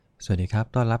สวัสดีครับ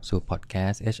ต้อนรับสู่พอดแค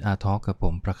สต์ HR Talk กับผ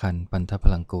มประคันต์ ปันทพ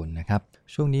ลังกูลนะครับ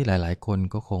ช่วงนี้หลายๆคน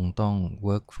ก็คงต้อง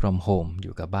work from home อ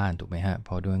ยู่กับบ้านถูกไหมฮะเพ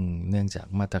ราะเนื่องจาก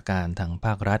มาตรการทางภ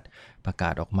าครัฐประกา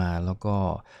ศออกมาแล้วก็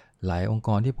หลายองค์ก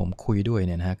รที่ผมคุยด้วยเ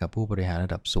นี่ยนะฮะกับผู้บริหารร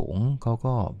ะดับสูงเขา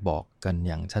ก็บอกกันอ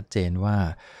ย่างชัดเจนว่า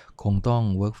คงต้อง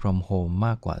work from home ม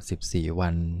ากกว่า14วั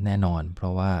นแน่นอนเพรา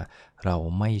ะว่าเรา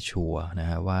ไม่ชัวร์นะ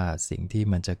ฮะว่าสิ่งที่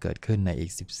มันจะเกิดขึ้นในอี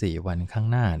ก14วันข้าง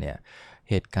หน้าเนี่ย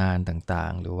เหตุการณ์ต่า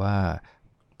งๆหรือว่า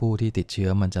ผู้ที่ติดเชื้อ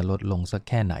มันจะลดลงสัก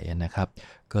แค่ไหนนะครับ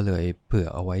ก็เลยเผื่อ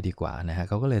เอาไว้ดีกว่านะฮะเ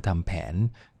ขาก็เลยทำแผน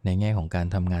ในแง่ของการ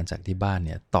ทำงานจากที่บ้านเ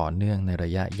นี่ยต่อเนื่องในร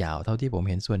ะยะยาวเท่าที่ผม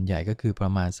เห็นส่วนใหญ่ก็คือปร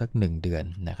ะมาณสัก1เดือน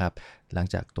นะครับหลัง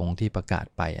จากตรงที่ประกาศ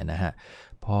ไปนะฮะ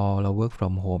พอเรา work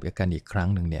from home กันอีกครั้ง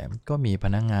หนึ่งเนี่ยก็มีพ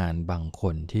นักงานบางค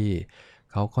นที่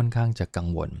เขาค่อนข้างจะกัง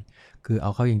วลคือเอ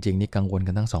าเข้าจริงๆนี่กังวล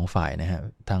กันทั้ง2ฝ่ายนะฮะ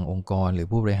ทางองค์กรหรือ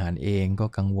ผู้บริหารเองก็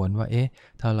กังวลว่า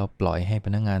ถ้าเราปล่อยให้พ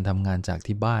นักงานทำงานจาก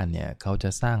ที่บ้านเนี่ยเขาจะ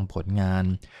สร้างผลงาน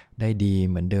ได้ดี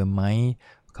เหมือนเดิมไหม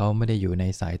เขาไม่ได้อยู่ใน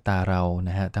สายตาเราน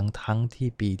ะฮะทั้งที่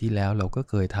ปีที่แล้วเราก็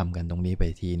เคยทำกันตรงนี้ไป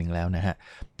ทีหนึ่งแล้วนะฮะ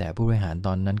แต่ผู้บริหารต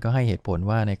อนนั้นก็ให้เหตุผล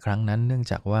ว่าในครั้งนั้นเนื่อง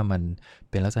จากว่ามัน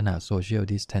เป็นลักษณะ social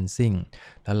distancing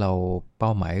แล้วเราเป้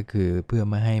าหมายก็คือเพื่อ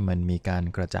ไม่ให้มันมีการ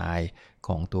กระจาย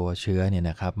ของตัวเชื้อเนี่ย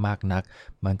นะครับมากนัก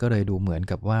มันก็เลยดูเหมือน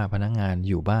กับว่าพนักงาน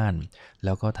อยู่บ้านแ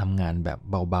ล้วก็ทำงานแบบ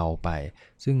เบาๆไป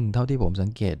ซึ่งเท่าที่ผมสั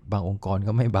งเกตบางองค์กร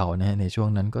ก็ไม่เบานะในช่วง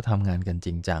นั้นก็ทำงานกันจ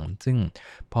ริงจังซึ่ง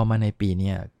พอมาในปี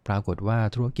นี้ปรากฏว่า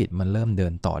ธุรกิจมันเริ่มเดิ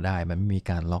นต่อได้มันไม่มี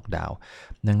การล็อกดาวน์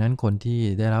ดังนั้นคนที่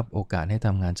ได้รับโอกาสให้ท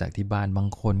ำงานจากที่บ้านบาง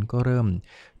คนก็เริ่ม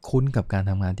คุ้นกับการ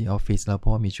ทำงานที่ออฟฟิศแล้วเพรา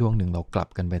ะว่ามีช่วงหนึ่งเรากลับ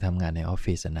กันไปทำงานในออฟ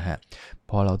ฟิศนะฮะ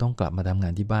พอเราต้องกลับมาทำงา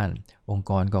นที่บ้านองค์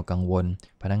กรก็กังวล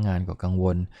พนักงานก็กังว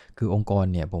ลคือองค์กร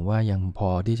เนี่ยผมว่ายังพอ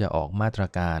ที่จะออกมาตร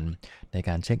การในก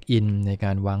ารเช็คอินในก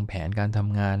ารวางแผนการท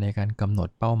ำงานในการกำหนด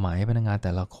เป้าหมายให้พนักงานแ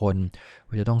ต่ละคน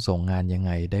ว่าจะต้องส่งงานยังไ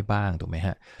งได้บ้างถูกไหมฮ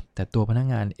ะแต่ตัวพนัก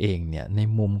งานเองเนี่ยใน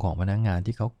มุมของพนักงาน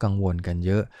ที่เขากังวลกันเ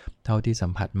ยอะเท่าที่สั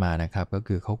มผัสมานะครับก็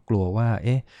คือเขากลัวว่า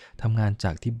ทำงานจ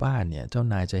ากที่บ้านเนี่ยเจ้า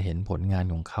นายจะเห็นผลงาน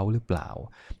ของเขาหรือเปล่า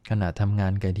ขณะทำงา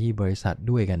นกันที่บริษัท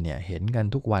ด้วยกันเนี่ยเห็นกัน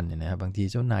ทุกวันเนี่ยนะครับบางที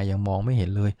เจ้านายยังมองไม่เห็น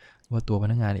เลยว่าตัวพ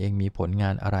นักงานเองมีผลงา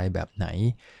นอะไรแบบไหน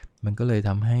มันก็เลยท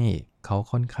ำให้เขา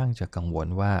ค่อนข้างจะกังวล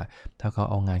ว่าถ้าเขา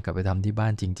เอางานกลับไปทำที่บ้า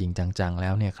นจริงๆจังๆแล้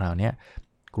วเนี่ยคราวนี้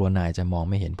กลัวนายจะมอง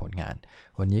ไม่เห็นผลงาน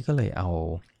วันนี้ก็เลยเอา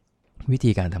วิ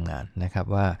ธีการทำงานนะครับ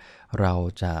ว่าเรา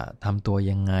จะทำตัว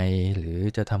ยังไงหรือ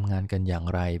จะทำงานกันอย่าง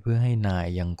ไรเพื่อให้นาย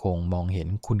ยังคงมองเห็น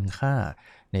คุณค่า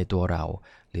ในตัวเรา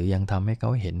หรือยังทำให้เข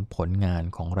าเห็นผลงาน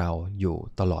ของเราอยู่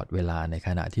ตลอดเวลาในข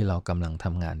ณะที่เรากำลังท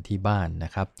ำงานที่บ้านน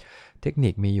ะครับเทคนิ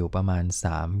คมีอยู่ประมาณ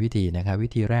3วิธีนะครับวิ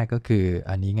ธีแรกก็คือ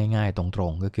อันนี้ง่ายๆตร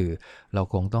งๆก็คือเรา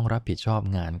คงต้องรับผิดชอบ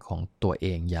งานของตัวเอ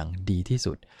งอย่างดีที่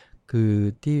สุดคือ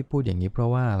ที่พูดอย่างนี้เพราะ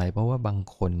ว่าอะไรเพราะว่าบาง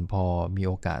คนพอมี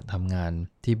โอกาสทำงาน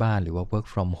ที่บ้านหรือว่า work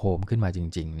from home ขึ้นมาจ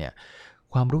ริงๆเนี่ย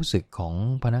ความรู้สึกของ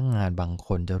พนักงานบางค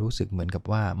นจะรู้สึกเหมือนกับ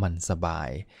ว่ามันสบาย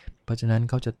เพราะฉะนั้น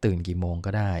เขาจะตื่นกี่โมง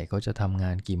ก็ได้เขาจะทำง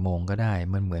านกี่โมงก็ได้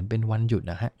มันเหมือนเป็นวันหยุด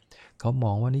นะฮะเขาม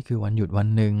องว่านี่คือวันหยุดวัน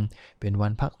หนึ่งเป็นวั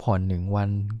นพักผ่อน1วัน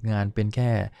งานเป็นแ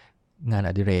ค่งานอ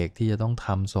ดิเรกที่จะต้องท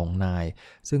ำส่งนาย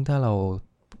ซึ่งถ้าเรา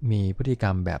มีพฤติกร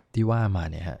รมแบบที่ว่ามา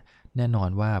เนี่ยฮะแน่นอน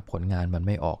ว่าผลงานมันไ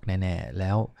ม่ออกแน่ๆแ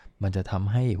ล้วมันจะท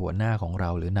ำให้หัวหน้าของเรา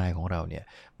หรือนายของเราเนี่ย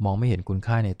มองไม่เห็นคุณ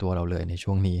ค่าในตัวเราเลยใน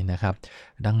ช่วงนี้นะครับ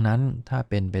ดังนั้นถ้า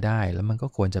เป็นไปได้แล้วมันก็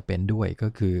ควรจะเป็นด้วยก็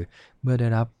คือเมื่อได้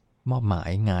รับมอบหมาย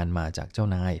งานมาจากเจ้า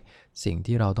นายสิ่ง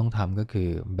ที่เราต้องทำก็คือ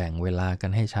แบ่งเวลากั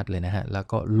นให้ชัดเลยนะฮะแล้ว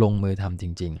ก็ลงมือทำจ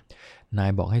ริงๆนาย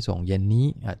บอกให้ส่งเย็นนี้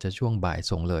อาจจะช่วงบ่าย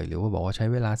ส่งเลยหรือว่าบอกว่าใช้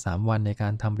เวลา3วันในกา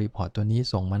รทำรีพอร์ตตัวนี้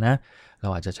ส่งมานะเรา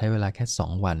อาจจะใช้เวลาแค่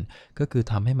2วันก็คือ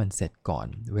ทำให้มันเสร็จก่อน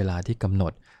เวลาที่กำหน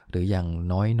ดหรืออย่าง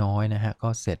น้อยๆนะฮะก็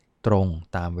เสร็จตรง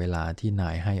ตามเวลาที่นา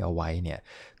ยให้เอาไว้เนี่ย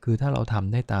คือถ้าเราท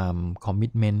ำได้ตามคอมมิ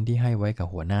ตเมนต์ที่ให้ไว้กับ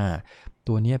หัวหน้า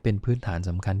ตัวนี้เป็นพื้นฐาน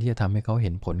สำคัญที่จะทำให้เขาเห็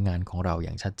นผลงานของเราอ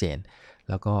ย่างชัดเจน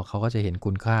แล้วก็เขาก็จะเห็น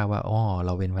คุณค่าว่าเร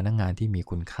าเป็นพนักงานที่มี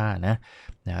คุณค่านะ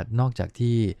นอกจาก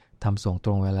ที่ทำส่งต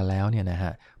รงเวลาแล้วเนี่ยนะฮ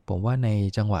ะผมว่าใน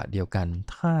จังหวะเดียวกัน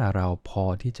ถ้าเราพอ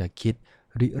ที่จะคิด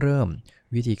ริเริ่ม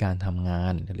วิธีการทำงา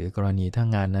นหรือกรณีถ้า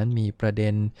งานนั้นมีประเด็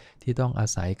นที่ต้องอา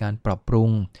ศัยการปรับปรุง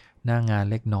หน้างาน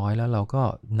เล็กน้อยแล้วเราก็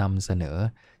นำเสนอ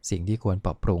สิ่งที่ควรป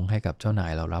รับปรุงให้กับเจ้านา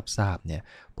ยเรารับทราบเนี่ย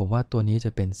ผมว่าตัวนี้จ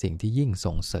ะเป็นสิ่งที่ยิ่ง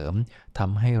ส่งเสริมท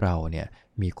ำให้เราเนี่ย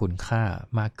มีคุณค่า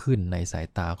มากขึ้นในสาย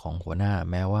ตาของหัวหน้า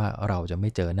แม้ว่าเราจะไม่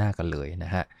เจอหน้ากันเลยน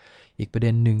ะฮะอีกประเด็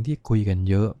นหนึ่งที่คุยกัน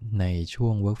เยอะในช่ว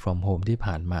ง work from home ที่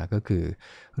ผ่านมาก็คือ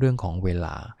เรื่องของเวล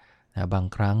านะบาง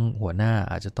ครั้งหัวหน้า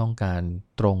อาจจะต้องการ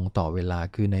ตรงต่อเวลา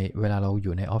คือในเวลาเราอ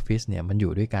ยู่ในออฟฟิศเนี่ยมันอ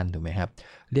ยู่ด้วยกันถูกไหมครับ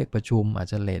เรียกประชุมอาจ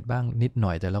จะเลทบ้างนิดหน่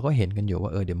อยแต่เราก็เห็นกันอยู่ว่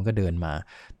าเดี๋ยวมันก็เดินมา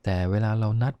แต่เวลาเรา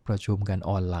นัดประชุมกัน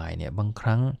ออนไลน์เนี่ยบางค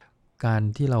รั้ง การ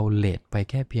ที่เราเลทไป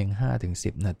แค่เพียง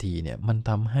 5-10 นาทีเนี่ยมัน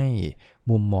ทำให้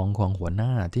มุมมองของหัวหน้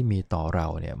าที่มีต่อเรา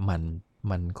เนี่ย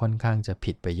มันค่อนข้างจะ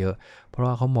ผิดไปเยอะเพราะ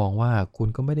ว่าเขามองว่าคุณ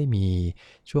ก็ไม่ได้มี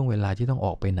ช่วงเวลาที่ต้องอ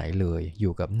อกไปไหนเลยอ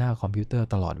ยู่กับหน้าคอมพิวเตอร์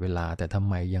ตลอดเวลาแต่ทำ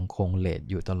ไมยังคงเลท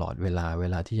อยู่ตลอดเว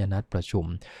ลาที่จะนัดประชุม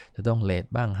จะต้องเลท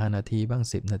บ้าง5นาทีบ้าง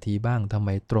10นาทีบ้างทำไม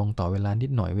ตรงต่อเวลานิ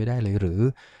ดหน่อยไม่ได้เลยหรือ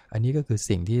อันนี้ก็คือ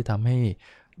สิ่งที่ทำให้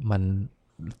มัน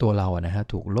ตัวเรานะฮะ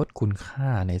ถูกลดคุณค่า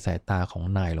ในสายตาของ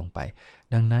นายลงไป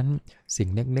ดังนั้นสิ่ง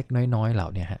เล็กๆน้อยๆเหล่า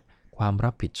นี้ฮะความ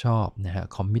รับผิดชอบนะฮะ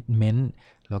คอมมิตเมนต์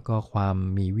แล้วก็ความ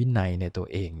มีวินัยในตัว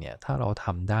เองเนี่ยถ้าเราท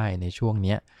ำได้ในช่วงเ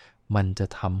นี้ยมันจะ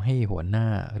ทำให้หัวหน้า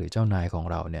หรือเจ้านายของ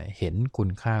เราเนี่ยเห็นคุณ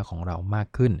ค่าของเรามาก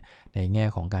ขึ้นในแง่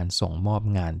ของการส่งมอบ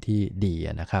งานที่ดี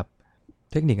นะครับ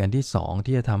เทคนิคอันที่2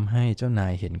ที่จะทำให้เจ้านา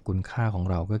ยเห็นคุณค่าของ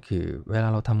เราก็คือเวลา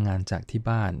เราทำงานจากที่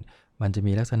บ้านมันจะ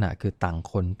มีลักษณะคือต่าง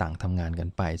คนต่างทำงานกัน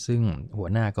ไปซึ่งหัว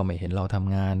หน้าก็ไม่เห็นเราท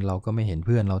ำงานเราก็ไม่เห็นเ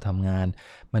พื่อนเราทำงาน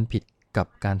มันผิดกับ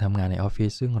การทำงานในออฟฟิ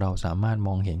ศซึ่งเราสามารถม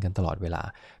องเห็นกันตลอดเวลา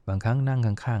บางครั้งนั่ง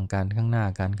ข้างๆกันข้างหน้า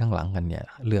กันข้างหลังกันเนี่ย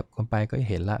เหลือบกันไปก็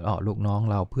เห็นละลูกน้อง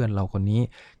เราเพื่อนเราคนนี้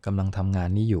กำลังทำงาน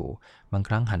นี้อยู่บางค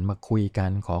รั้งหันมาคุยกั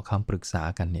นขอคำปรึกษา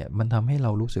กันเนี่ยมันทำให้เร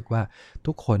ารู้สึกว่า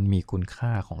ทุกคนมีคุณค่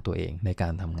าของตัวเองในกา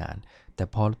รทำงานแต่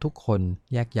พอทุกคน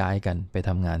แยกย้ายกันไปท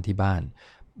ำงานที่บ้าน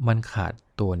มันขาด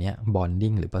ตัวเนี้ยบอน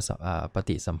ดิ้งหรือป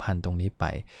ฏิสัมพันธ์ตรงนี้ไป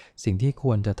สิ่งที่ค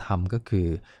วรจะทำก็คือ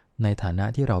ในฐานะ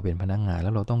ที่เราเป็นพนักงานแล้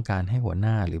วเราต้องการให้หัวห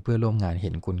น้าหรือเพื่อนร่วมงานเ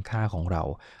ห็นคุณค่าของเรา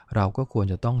เราก็ควร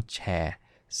จะต้องแชร์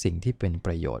สิ่งที่เป็นป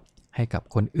ระโยชน์ให้กับ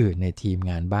คนอื่นในทีม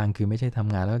งานบ้างคือไม่ใช่ท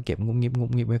ำงานแล้วก็เก็บงุบ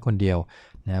งิบไว้คนเดียว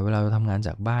นะเวลาเราทำงานจ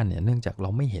ากบ้านเนี่ยเนื่องจากเรา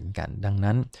ไม่เห็นกันดัง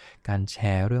นั้นการแช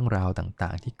ร์เรื่องราวต่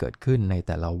างๆที่เกิดขึ้นในแ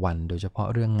ต่ละวันโดยเฉพาะ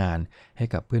เรื่องงานให้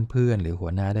กับเพื่อนๆหรือหั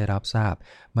วหน้าได้รับทราบ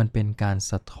มันเป็นการ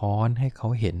สะท้อนให้เขา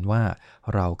เห็นว่า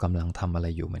เรากำลังทำอะไร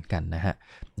อยู่เหมือนกันนะฮะ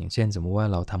อย่างเช่นสมมุติว่า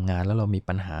เราทำงานแล้วเรามี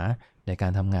ปัญหาในกา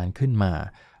รทำงานขึ้นมา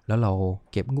แล้วเรา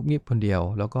เก็บงุบงิบคนเดียว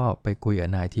แล้วก็ไปคุยกับ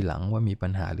นายทีหลังว่ามีปั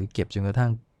ญหาหรือเก็บจนกระทั่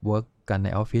งเวิร์กกันใน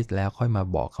ออฟฟิศแล้วค่อยมา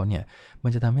บอกเขาเนี่ยมั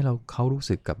นจะทำให้เขารู้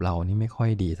สึกกับเรานี่ไม่ค่อย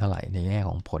ดีเท่าไหร่ในแง่ข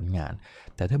องผลงาน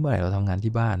แต่ถ้าเมื่อไหร่เราทำงาน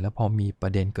ที่บ้านแล้วพอมีปร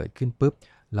ะเด็นเกิดขึ้นปุ๊บ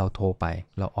เราโทรไป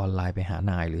เราออนไลน์ไปหา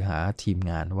นายหรือหาทีม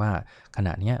งานว่าขณ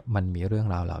ะนี้มันมีเรื่อง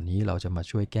ราวเหล่านี้เราจะมา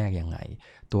ช่วยแก้ยังไง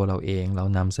ตัวเราเองเรา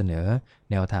นำเสนอ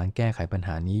แนวทางแก้ไขปัญห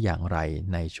านี้อย่างไร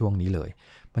ในช่วงนี้เลย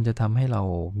มันจะทำให้เรา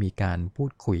มีการพู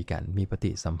ดคุยกันมีป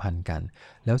ฏิสัมพันธ์กัน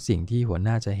แล้วสิ่งที่หัวห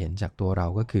น้าจะเห็นจากตัวเรา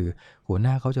ก็คือหัวห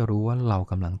น้าเขาจะรู้ว่าเรา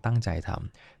กำลังตั้งใจท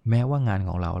ำแม้ว่างานข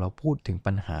องเราพูดถึง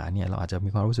ปัญหาเนี่ยเราอาจจะมี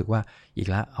ความรู้สึกว่าอีก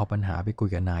ละเอาปัญหาไปคุย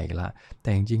กับนายอีกละแต่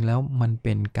จริงๆแล้วมันเ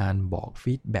ป็นการบอก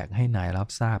ฟีดแบ็กให้นายรับ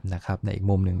ทราบนะครับในอีก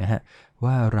มุมหนึ่งนะฮะ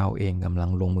ว่าเราเองกำลัง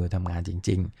ลงมือทำงานจ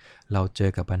ริงๆเราเจ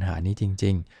อกับปัญหานี้จ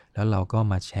ริงๆแล้วเราก็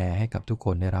มาแชร์ให้กับทุกค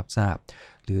นได้รับทราบ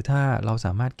หรือถ้าเราส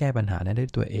ามารถแก้ปัญหาได้ด้วย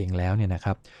ตัวเองแล้วเนี่ยนะค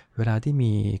รับเวลาที่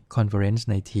มีคอนเฟอเรนซ์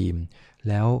ในทีม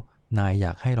แล้วนายอย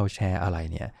ากให้เราแชร์อะไร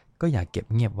เนี่ยก็อย่าเก็บ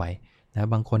เงียบไว้นะ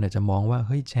บางคนอาจจะมองว่าเ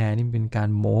ฮ้ยแชร์นี่เป็นการ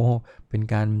โม้เป็น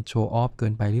การโชว์ออฟเกิ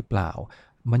นไปหรือเปล่า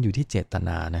มันอยู่ที่เจตน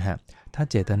านะฮะถ้า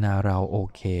เจตนาเราโอ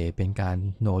เคเป็นการ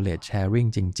knowledge sharing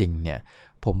จริงๆเนี่ย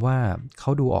ผมว่าเข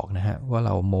าดูออกนะฮะว่าเ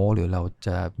ราโม้หรือเราจ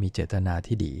ะมีเจตนา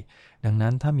ที่ดีดังนั้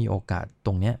นถ้ามีโอกาสต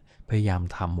รงเนี้ยพยายาม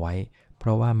ทำไว้เพ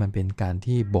ราะว่ามันเป็นการ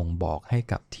ที่บ่งบอกให้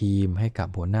กับทีมให้กับ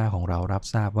หัวหน้าของเรารับ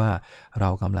ทราบว่าเรา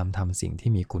กำลังทำสิ่ง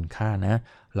ที่มีคุณค่านะ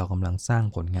เรากำลังสร้าง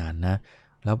ผลงานนะ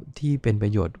แล้วที่เป็นปร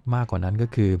ะโยชน์มากกว่านั้นก็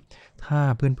คือถ้า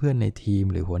เพื่อนๆในทีม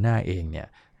หรือหัวหน้าเองเนี่ย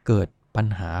เกิดปัญ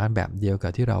หาแบบเดียวกั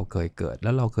บที่เราเคยเกิดแล้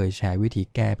วเราเคยแชร์วิธี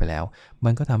แก้ไปแล้วมั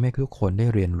นก็ทำให้ทุกคนได้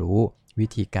เรียนรู้วิ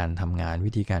ธีการทำงาน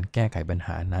วิธีการแก้ไขปัญห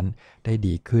านั้นได้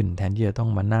ดีขึ้นแทนที่จะต้อง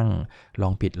มานั่งลอ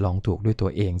งผิดลองถูกด้วยตัว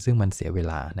เองซึ่งมันเสียเว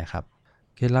ลานะครับ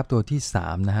เคล็ดลับตัวที่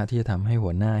3นะฮะที่จะทำให้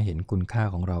หัวหน้าเห็นคุณค่า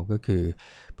ของเราก็คือ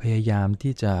พยายาม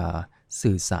ที่จะ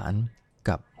สื่อสาร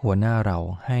กับหัวหน้าเรา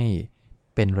ให้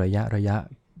เป็นระยะ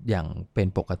อย่างเป็น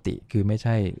ปกติคือไม่ใ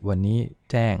ช่วันนี้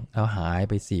แจ้งแล้วหาย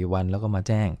ไป4วันแล้วก็มา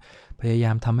แจ้งพยาย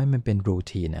ามทำให้มันเป็นรู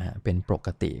ทีนนะฮะเป็นปก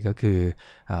ติก็คือ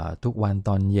ทุกวันต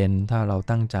อนเย็นถ้าเรา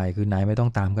ตั้งใจคือนายไม่ต้อ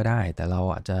งตามก็ได้แต่เรา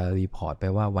อาจจะรีพอร์ตไป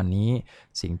ว่าวันนี้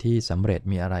สิ่งที่สำเร็จ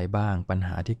มีอะไรบ้างปัญห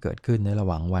าที่เกิดขึ้นในระห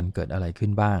ว่างวันเกิดอะไรขึ้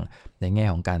นบ้างในแง่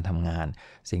ของการทำงาน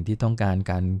สิ่งที่ต้องการ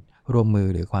การร่วมมือ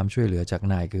หรือความช่วยเหลือจาก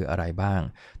นายคืออะไรบ้าง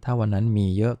ถ้าวันนั้นมี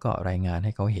เยอะก็รายงานใ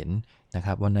ห้เขาเห็นนะค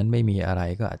รับวันนั้นไม่มีอะไร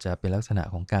ก็อาจจะเป็นลักษณะ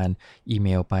ของการอีเม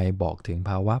ลไปบอกถึง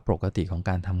ภาวะปกติของ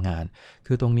การทำงาน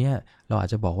คือตรงนี้เราอาจ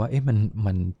จะบอกว่า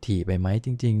มันถี่ไปไหมจ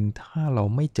ริงๆถ้าเรา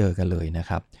ไม่เจอกันเลยนะ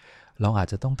ครับเราอาจ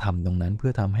จะต้องทำตรงนั้นเพื่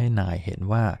อทำให้นายเห็น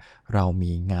ว่าเรา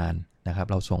มีงาน นะครับ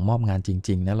เราส่งมอบงานจ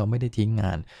ริงๆนะเราไม่ได้ทิ้งง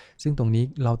านซึ่งตรงนี้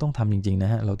เราต้องทำจริงๆน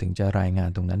ะฮะเราถึงจะรายงาน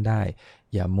ตรงนั้นได้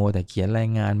อย่าโมแต่เขียนราย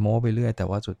งานโม้ไปเรื่อยแต่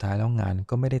ว่าสุดท้ายแล้วงาน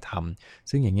ก็ไม่ได้ทำ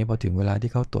ซึ่งอย่างนี้พอถึงเวลา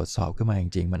ที่เขาตรวจสอบขึ้นมาจ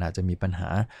ริงๆมันอาจจะมีปัญหา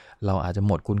เราอาจจะห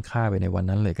มดคุณค่าไปในวัน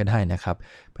นั้นเลยก็ได้นะครับ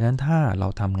เพราะฉะนั้นถ้าเรา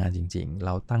ทำงานจริงๆเร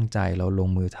าตั้งใจเราลง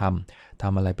มือท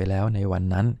ำอะไรไปแล้วในวัน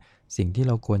นั้นสิ่งที่เ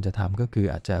ราควรจะทำก็คือ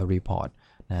อาจจะรีพอร์ต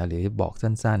นะหรือบอก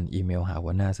สั้นๆอีเมลหา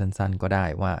หัวหน้าสั้นๆก็ได้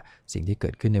ว่าสิ่งที่เกิ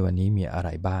ดขึ้นในวันนี้มีอะไร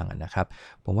บ้างนะครับ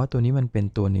ผมว่าตัวนี้มันเป็น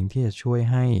ตัวหนึ่งที่จะช่วย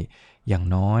ให้อย่าง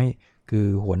น้อยคือ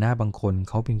หัวหน้าบางคน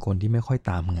เขาเป็นคนที่ไม่ค่อย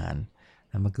ตามงาน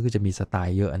นะมันก็จะมีสไต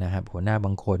ล์เยอะนะครับหัวหน้าบ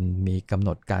างคนมีกำหน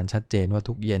ดการชัดเจนว่า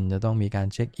ทุกเย็นจะต้องมีการ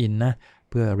เช็คอินนะ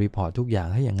เพื่อรีพอร์ตทุกอย่าง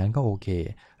ถ้าอย่างนั้นก็โอเค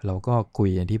เราก็คุย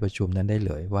ในที่ประชุมนั้นได้เ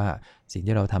ลยว่าสิ่ง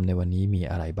ที่เราทำในวันนี้มี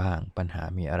อะไรบ้างปัญหา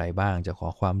มีอะไรบ้างจะขอ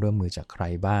ความร่วมมือจากใคร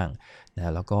บ้างน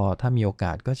ะแล้วก็ถ้ามีโอก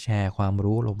าสก็แชร์ความ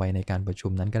รู้ลงไปในการประชุ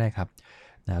มนั้นก็ได้ครับ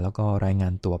นะแล้วก็รายงา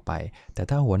นตัวไปแต่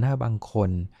ถ้าหัวหน้าบางคน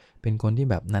เป็นคนที่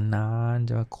แบบนานๆ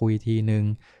จะคุยทีนึง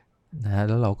นะแ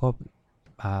ล้วเราก็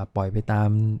ปล่อยไปตาม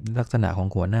ลักษณะของ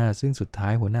หัวหน้าซึ่งสุดท้า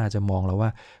ยหัวหน้าจะมองเราว่า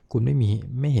คุณไ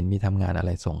ม่เห็นมีทำงานอะไ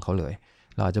รส่งเขาเลย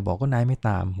เราอาจจะบอกว่านายไม่ต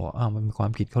ามบอกมันเป็นควา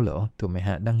มผิดเขาเหรอถูกไหมฮ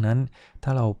ะดังนั้นถ้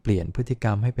าเราเปลี่ยนพฤติกร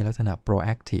รมให้เป็นลักษณะ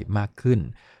proactive มากขึ้น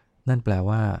นั่นแปล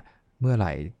ว่าเมื่อไห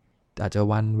ร่อาจจะ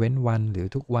วันเว้นวันหรือ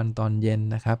ทุกวันตอนเย็น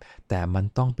นะครับแต่มัน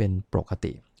ต้องเป็นปก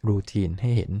ติรูทีนให้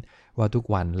เห็นว่าทุก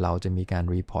วันเราจะมีการ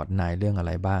รีพอร์ตนายเรื่องอะไ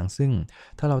รบ้างซึ่ง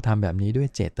ถ้าเราทำแบบนี้ด้วย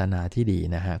เจตนาที่ดี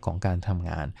นะฮะของการทำ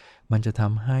งานมันจะท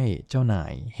ำให้เจ้านา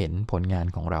ยเห็นผลงาน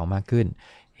ของเรามากขึ้น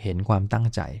เห็นความตั้ง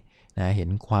ใจนะเห็น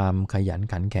ความขยัน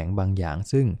ขันแข็งบางอย่าง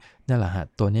ซึ่งนั่นแหละฮะ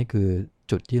ตัวนี้คือ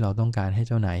จุดที่เราต้องการให้เ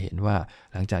จ้านายเห็นว่า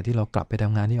หลังจากที่เรากลับไปท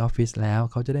ำงานที่ออฟฟิศแล้ว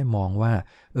เขาจะได้มองว่า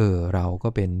เราก็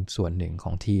เป็นส่วนหนึ่งข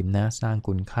องทีมนะสร้าง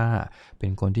คุณค่าเป็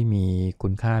นคนที่มีคุ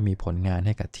ณค่ามีผลงานใ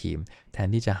ห้กับทีมแทน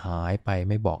ที่จะหายไป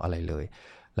ไม่บอกอะไรเลย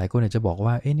หลายคนอาจจะบอก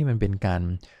ว่านี่มันเป็นการ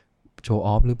โชว์อ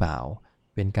อฟหรือเปล่า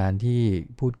เป็นการที่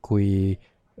พูดคุย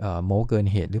โม้เกิน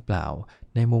เหตุหรือเปล่า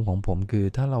ในมุมของผมคือ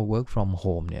ถ้าเรา work from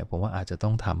home เนี่ยผมว่าอาจจะต้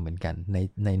องทำเหมือนกัน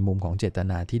ในมุมของเจต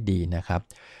นาที่ดีนะครับ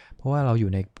เพราะว่า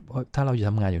ถ้าเราจะ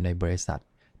ทำงานอยู่ในบริษัท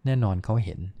แน่นอนเขาเ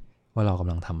ห็นว่าเราก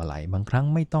ำลังทำอะไรบางครั้ง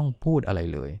ไม่ต้องพูดอะไร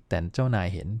เลยแต่เจ้านาย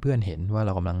เห็นเพื่อนเห็นว่าเร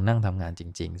ากำลังนั่งทำงานจ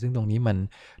ริงๆซึ่งตรงนี้มัน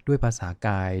ด้วยภาษาก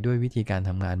ายด้วยวิธีการ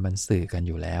ทำงานมันสื่อกันอ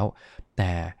ยู่แล้วแ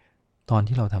ต่ตอน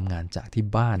ที่เราทำงานจากที่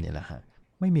บ้านเนี่ยแหละฮะ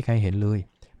ไม่มีใครเห็นเลย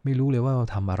ไม่รู้เลยว่าเรา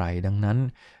ทำอะไรดังนั้น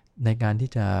ในการ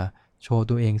ที่จะโชว์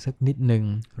ตัวเองสักนิดหนึ่ง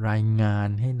รายงาน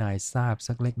ให้นายทราบ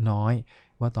สักเล็กน้อย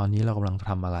ว่าตอนนี้เรากำลังท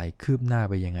ำอะไรคืบหน้า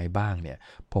ไปยังไงบ้างเนี่ย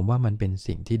ผมว่ามันเป็น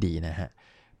สิ่งที่ดีนะฮะ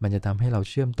มันจะทำให้เรา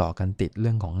เชื่อมต่อกันติดเ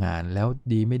รื่องของงานแล้ว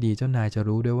ดีไม่ดีเจ้านายจะ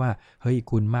รู้ด้วยว่าเฮ้ย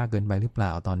คุณมากเกินไปหรือเปล่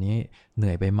าตอนนี้เห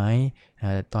นื่อยไปไหม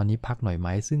ตอนนี้พักหน่อยไหม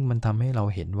ซึ่งมันทำให้เรา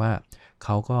เห็นว่าเข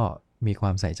าก็มีคว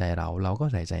ามใส่ใจเราก็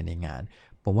ใส่ใจในงาน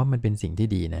ผมว่ามันเป็นสิ่งที่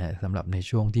ดีนะฮะสำหรับใน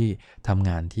ช่วงที่ทำ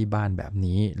งานที่บ้านแบบ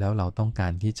นี้แล้วเราต้องกา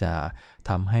รที่จะ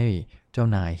ทำให้เจ้า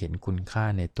นายเห็นคุณค่า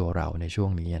ในตัวเราในช่ว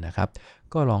งนี้นะครับ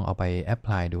ก็ลองเอาไปแอพพ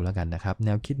ลายดูแล้วกันนะครับแน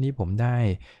วคิดนี้ผมได้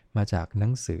มาจากหนั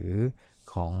งสือ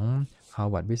ของ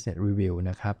Harvard Business Review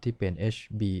นะครับที่เป็น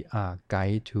HBR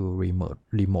Guide to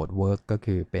Remote Work ก็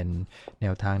คือเป็นแน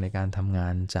วทางในการทำงา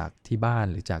นจากที่บ้าน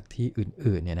หรือจากที่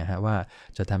อื่นๆเนี่ยนะฮะว่า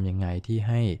จะทำยังไงที่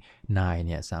ให้นายเ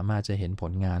นี่ยสามารถจะเห็นผ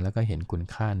ลงานแล้วก็เห็นคุณ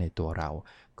ค่าในตัวเรา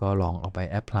ก็ลองเอาไป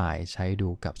แอพพลายใช้ดู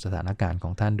กับสถานการณ์ข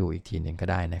องท่านดูอีกทีหนึ่งก็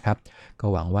ได้นะครับก็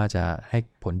หวังว่าจะให้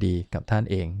ผลดีกับท่าน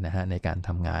เองนะฮะในการท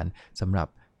ำงานสำหรับ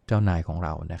เจ้านายของเร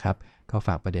านะครับก็ฝ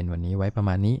ากประเด็นวันนี้ไว้ประม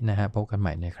าณนี้นะฮะพบกันให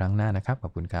ม่ในครั้งหน้านะครับขอ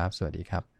บคุณครับสวัสดีครับ